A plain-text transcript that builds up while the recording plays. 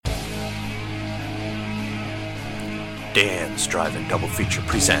Dan's Drive-In Double Feature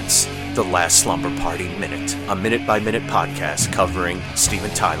presents The Last Slumber Party Minute, a minute-by-minute podcast covering Steven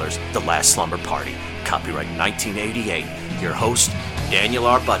Tyler's The Last Slumber Party, copyright 1988. Your host, Daniel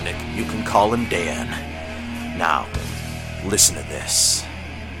R. Budnick. You can call him Dan. Now, listen to this.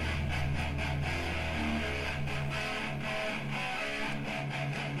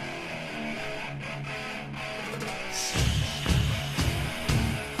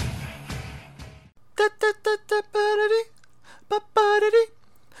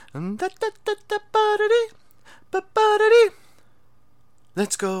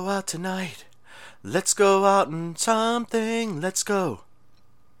 Let's go out tonight. Let's go out and something. Let's go.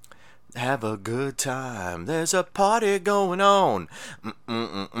 Have a good time. There's a party going on.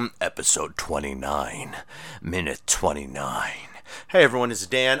 Episode 29. Minute 29. Hey everyone, it's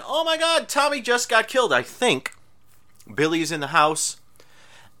Dan. Oh my god, Tommy just got killed, I think. Billy's in the house.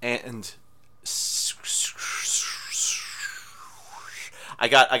 And I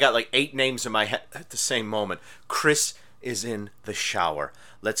got like 8 names in my head at the same moment. Chris is in the shower.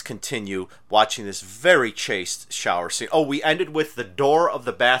 Let's continue watching this very chaste shower scene. Oh, we ended with the door of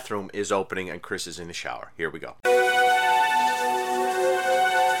the bathroom is opening and Chris is in the shower. Here we go.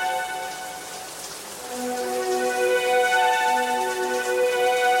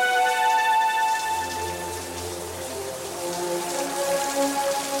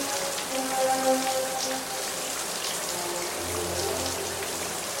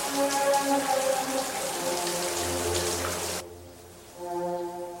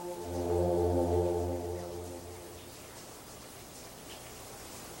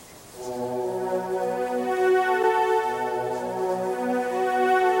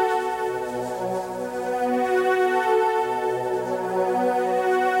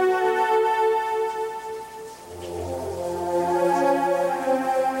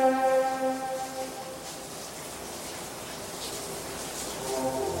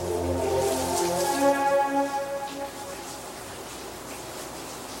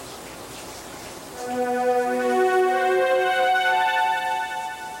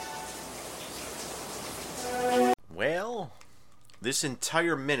 Well, this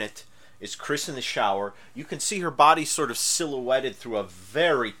entire minute is Chris in the shower. You can see her body sort of silhouetted through a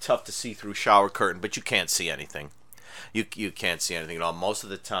very tough to see through shower curtain, but you can't see anything. You can't see anything at all. Most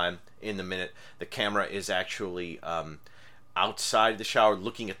of the time in the minute, the camera is actually outside the shower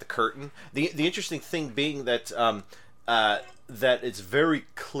looking at the curtain. The interesting thing being that that it's very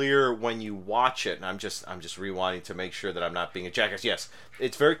clear when you watch it, and I'm just rewinding to make sure that I'm not being a jackass. Yes,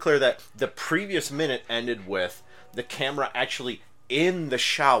 it's very clear that the previous minute ended with the camera actually in the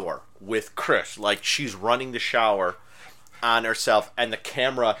shower with Chris, like she's running the shower on herself, and the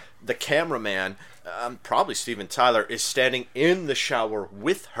cameraman, probably Steven Tyler, is standing in the shower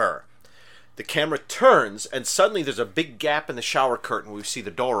with her. The camera turns, and suddenly there's a big gap in the shower curtain. We see the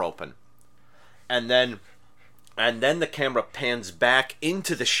door open, and then the camera pans back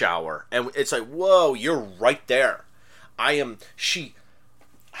into the shower, and it's like, whoa, you're right there. She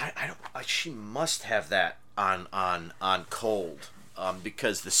must have that on cold,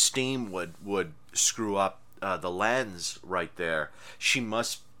 because the steam would screw up the lens right there. She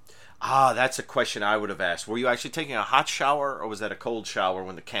must. That's a question I would have asked. Were you actually taking a hot shower, or was that a cold shower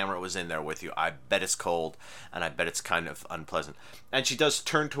when the camera was in there with you? I bet it's cold, and I bet it's kind of unpleasant. And she does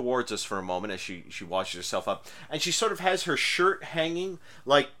turn towards us for a moment as she washes herself up. And she sort of has her shirt hanging,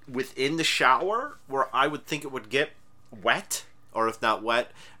 like, within the shower, where I would think it would get wet, or if not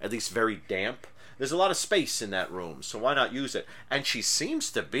wet, at least very damp. There's a lot of space in that room, so why not use it? And she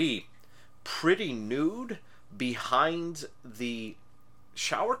seems to be pretty nude behind the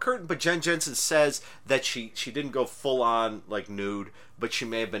shower curtain, but Jen Jensen says that she didn't go full on like nude, but she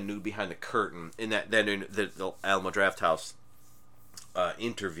may have been nude behind the curtain in the Alamo Drafthouse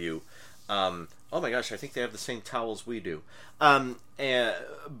interview. Oh my gosh, I think they have the same towels we do. Because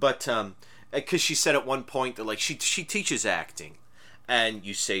she said at one point that like she teaches acting, and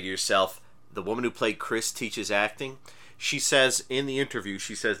you say to yourself, the woman who played Chris teaches acting. She says in the interview,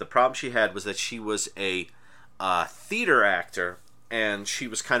 the problem she had was that she was a theater actor, and she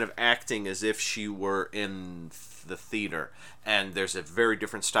was kind of acting as if she were in the theater. And there's a very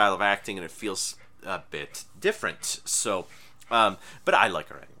different style of acting, and it feels a bit different. So, but I like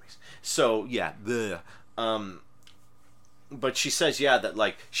her anyways. So, yeah. But she says, that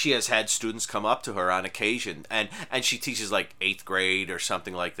like she has had students come up to her on occasion, and she teaches like 8th grade or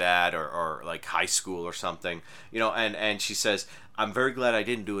something like that, or like high school or something, and she says, I'm very glad I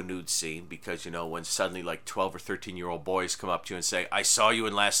didn't do a nude scene, because, when suddenly like 12 or 13-year-old boys come up to you and say, I saw you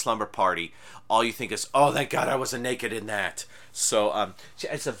in Last Slumber Party, all you think is, oh, thank God I wasn't naked in that. So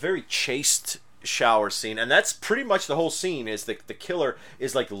it's a very chaste shower scene, and that's pretty much the whole scene. Is the killer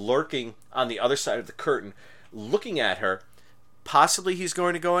is like lurking on the other side of the curtain, looking at her. Possibly he's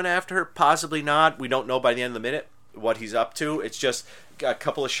going to go in after her, possibly not. We don't know by the end of the minute what he's up to. It's just a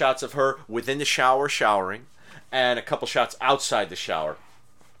couple of shots of her within the shower showering, and a couple shots outside the shower.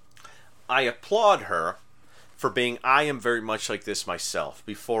 I applaud her for being, I am very much like this myself.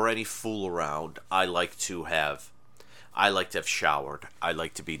 Before any fool around, I like to have showered. I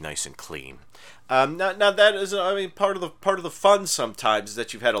like to be nice and clean. Now that is, I mean, part of the fun sometimes is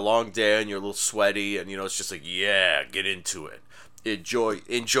that you've had a long day and you're a little sweaty, and it's just like, yeah, get into it.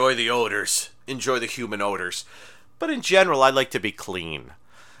 Enjoy the odors. Enjoy the human odors. But in general, I like to be clean.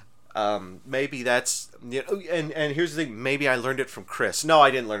 Maybe that's, and here's the thing, maybe I learned it from Chris. No,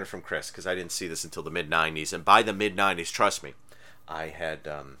 I didn't learn it from Chris, because I didn't see this until the mid-90s, and by the mid-90s, trust me, I had,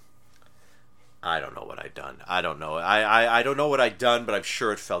 I don't know what I'd done. I don't know. I don't know what I'd done, but I'm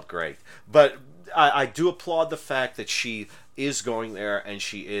sure it felt great. But I do applaud the fact that she is going there, and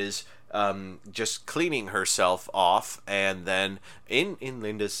she is just cleaning herself off, and then in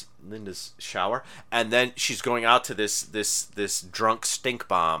Linda's shower, and then she's going out to this drunk stink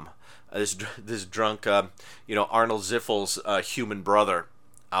bomb, this drunk Arnold Ziffel's human brother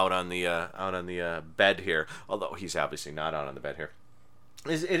out on the bed here, although he's obviously not out on the bed here.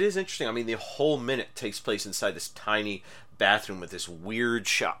 It is interesting. I mean, the whole minute takes place inside this tiny bathroom with this weird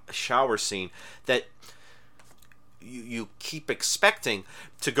shower scene that you keep expecting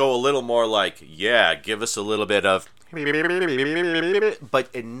to go a little more like, yeah, give us a little bit of, but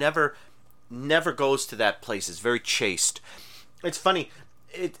it never goes to that place. It's very chaste. It's funny.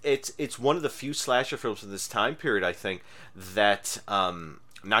 It's one of the few slasher films from this time period, I think, that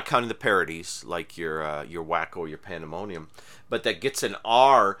not counting the parodies like your Wacko or your Pandemonium, but that gets an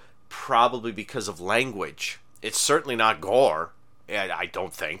R probably because of language. It's certainly not gore. I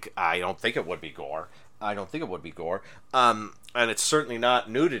don't think it would be gore. And it's certainly not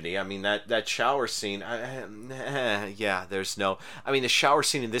nudity. I mean, that shower scene, yeah, there's no... I mean, the shower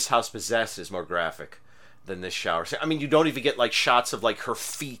scene in This House Possessed is more graphic than this shower scene. I mean, you don't even get, like, shots of, like, her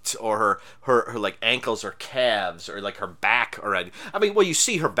feet or her like, ankles or calves or, like, her back already. I mean, well, you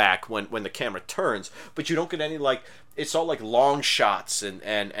see her back when the camera turns, but you don't get any, like... It's all, like, long shots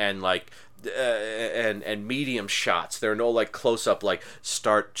and like... and medium shots. There are no like close up like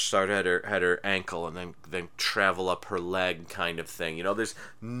start at her ankle and then travel up her leg kind of thing. There's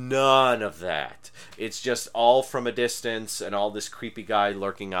none of that. It's just all from a distance and all this creepy guy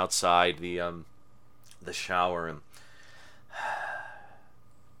lurking outside the shower. And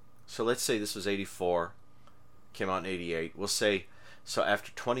so let's say this was 84, came out in 88. We'll say, so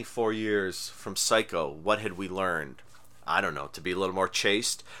after 24 years from Psycho, what had we learned? I don't know, to be a little more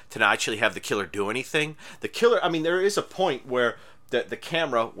chaste, to not actually have the killer do anything. The killer, I mean, there is a point where the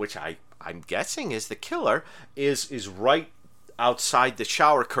camera, which I'm guessing is the killer, is right outside the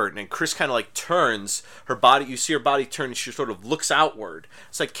shower curtain, and Chris kind of like turns her body. You see her body turn, and she sort of looks outward.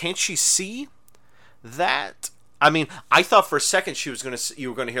 It's like, can't she see that? I mean, I thought for a second you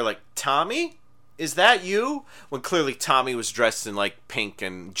were gonna hear like, Tommy? Is that you? When clearly Tommy was dressed in like pink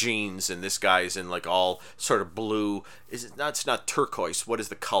and jeans, and this guy's in like all sort of blue. It's not turquoise. What is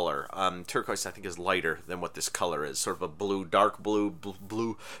the color? Turquoise, I think, is lighter than what this color is. Sort of a blue, dark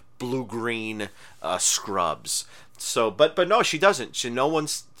blue green scrubs. So, but no, she doesn't. No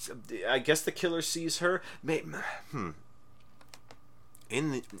one's. I guess the killer sees her. In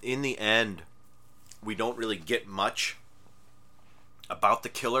the end, we don't really get much about the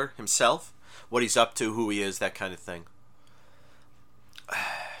killer himself. What he's up to, who he is, that kind of thing.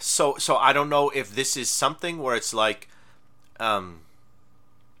 So I don't know if this is something where it's like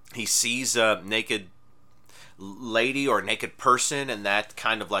he sees a naked lady or a naked person, and that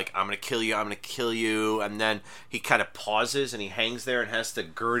kind of like, I'm going to kill you, and then he kind of pauses and he hangs there and has to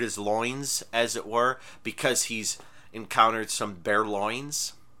gird his loins, as it were, because he's encountered some bare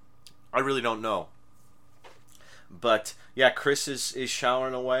loins. I really don't know. But yeah, Chris is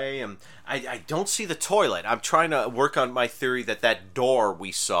showering away, and I don't see the toilet. I'm trying to work on my theory that door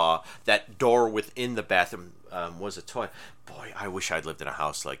we saw, that door within the bathroom, was a toilet. Boy, I wish I'd lived in a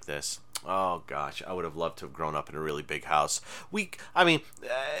house like this. Oh gosh, I would have loved to have grown up in a really big house. We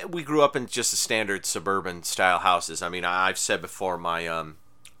grew up in just the standard suburban style houses. I mean, I've said before, the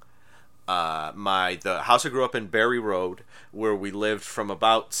house I grew up in, Berry Road, where we lived from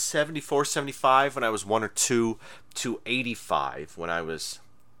about 74, 75 when I was 1 or 2 to 85 when I was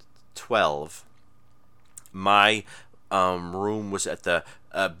 12. My room was at the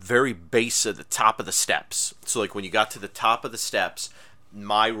very base of the top of the steps. So like when you got to the top of the steps,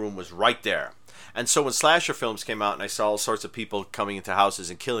 my room was right there. And so when slasher films came out and I saw all sorts of people coming into houses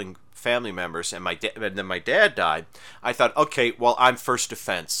and killing family members, and then my dad died, I thought, okay, well, I'm first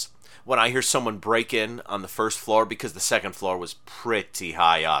defense. When I hear someone break in on the first floor, because the second floor was pretty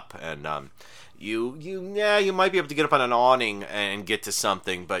high up, and you might be able to get up on an awning and get to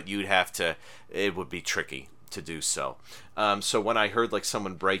something, but it would be tricky to do so. So when I heard like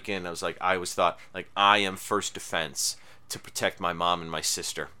someone break in, I always thought like I am first defense to protect my mom and my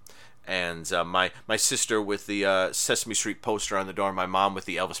sister. And my sister with the Sesame Street poster on the door, my mom with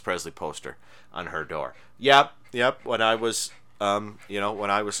the Elvis Presley poster on her door. Yep. When I was a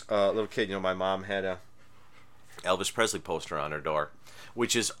little kid, my mom had a Elvis Presley poster on her door,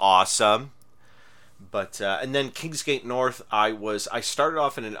 which is awesome. But and then Kingsgate North, I started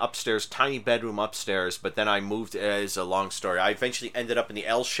off in an tiny bedroom upstairs, but then I moved. As a long story, I eventually ended up in the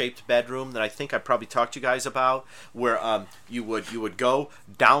L-shaped bedroom that I think I probably talked to you guys about, where you would go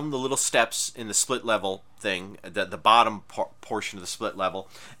down the little steps in the split level thing, the bottom portion of the split level,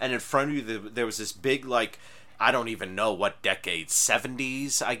 and in front of you there was this big, like, I don't even know what decade,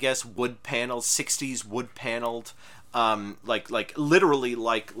 70s I guess, wood paneled, 60s wood paneled, like literally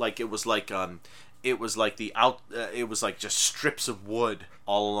like it was like it was like it was like just strips of wood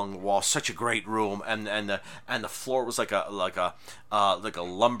all along the wall. Such a great room, and the floor was like a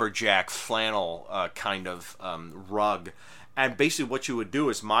lumberjack flannel kind of rug. And basically, what you would do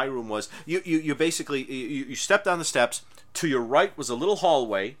is, my room was you basically you stepped down the steps. To your right was a little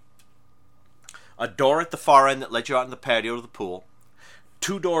hallway, a door at the far end that led you out in the patio to the pool.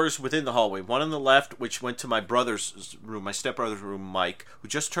 2 doors within the hallway. One on the left, which went to my brother's room, my stepbrother's room, Mike, who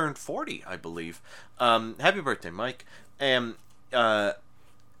just turned 40, I believe. Happy birthday, Mike. And that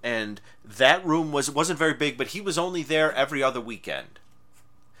room wasn't very big, but he was only there every other weekend.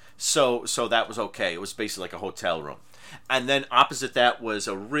 So that was okay. It was basically like a hotel room. And then opposite that was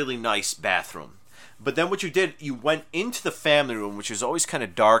a really nice bathroom. But then what you did, you went into the family room, which is always kind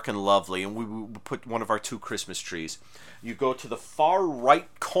of dark and lovely, and we put one of our 2 Christmas trees. You go to the far right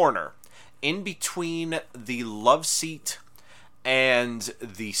corner, in between the love seat and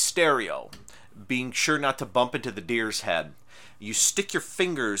the stereo, being sure not to bump into the deer's head. You stick your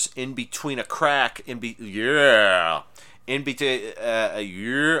fingers in between a crack, in between a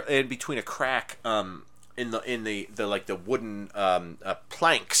crack in the wooden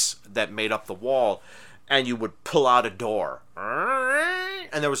planks that made up the wall, and you would pull out a door.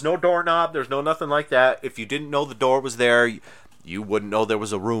 And there was no doorknob, there's no nothing like that. If you didn't know the door was there, you wouldn't know there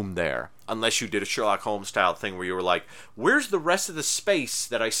was a room there, unless you did a Sherlock Holmes style thing where you were like, where's the rest of the space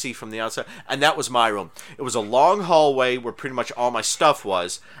that I see from the outside? And that was my room. It was a long hallway where pretty much all my stuff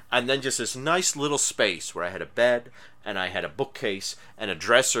was, and then just this nice little space where I had a bed, and I had a bookcase and a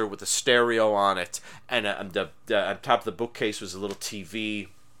dresser with a stereo on it, and on top of the bookcase was a little TV.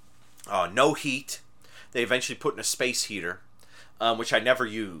 No heat. They eventually put in a space heater, which I never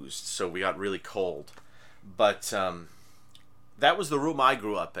used, so we got really cold. But that was the room I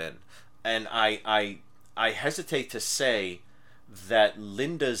grew up in, and I hesitate to say that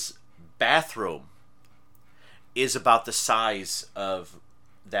Linda's bathroom is about the size of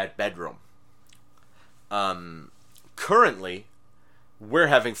that bedroom. Currently, we're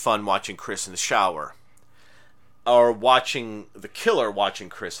having fun watching Chris in the shower, or watching the killer watching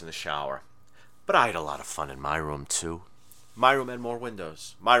Chris in the shower. But I had a lot of fun in my room too. My room had more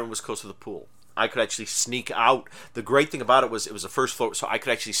windows. My room was close to the pool. I could actually sneak out. The great thing about it was a first floor, so I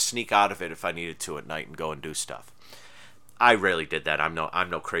could actually sneak out of it if I needed to at night and go and do stuff. I rarely did that. I'm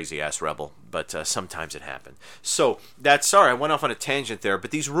no crazy ass rebel, but sometimes it happened. So I went off on a tangent there.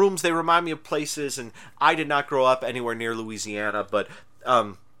 But these rooms, they remind me of places, and I did not grow up anywhere near Louisiana, but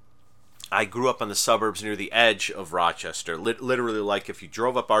I grew up on the suburbs near the edge of Rochester. Literally, like if you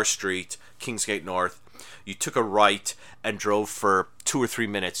drove up our street, Kingsgate North, you took a right and drove for 2 or 3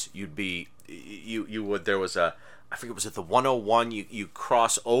 minutes, there was a, I forget, was it the 101? You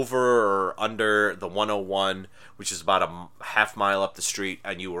cross over or under the 101, which is about a half mile up the street,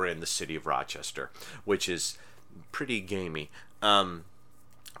 and you were in the city of Rochester, which is pretty gamey.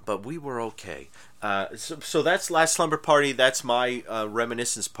 But we were okay. So that's Last Slumber Party. That's my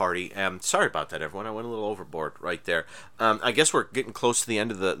reminiscence party. Sorry about that, everyone. I went a little overboard right there. I guess we're getting close to the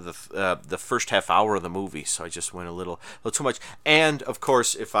end of the first half hour of the movie, so I just went a little too much. And, of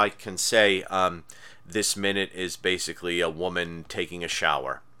course, if I can say, this minute is basically a woman taking a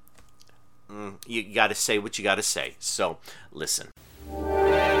shower. You got to say what you got to say. So, listen.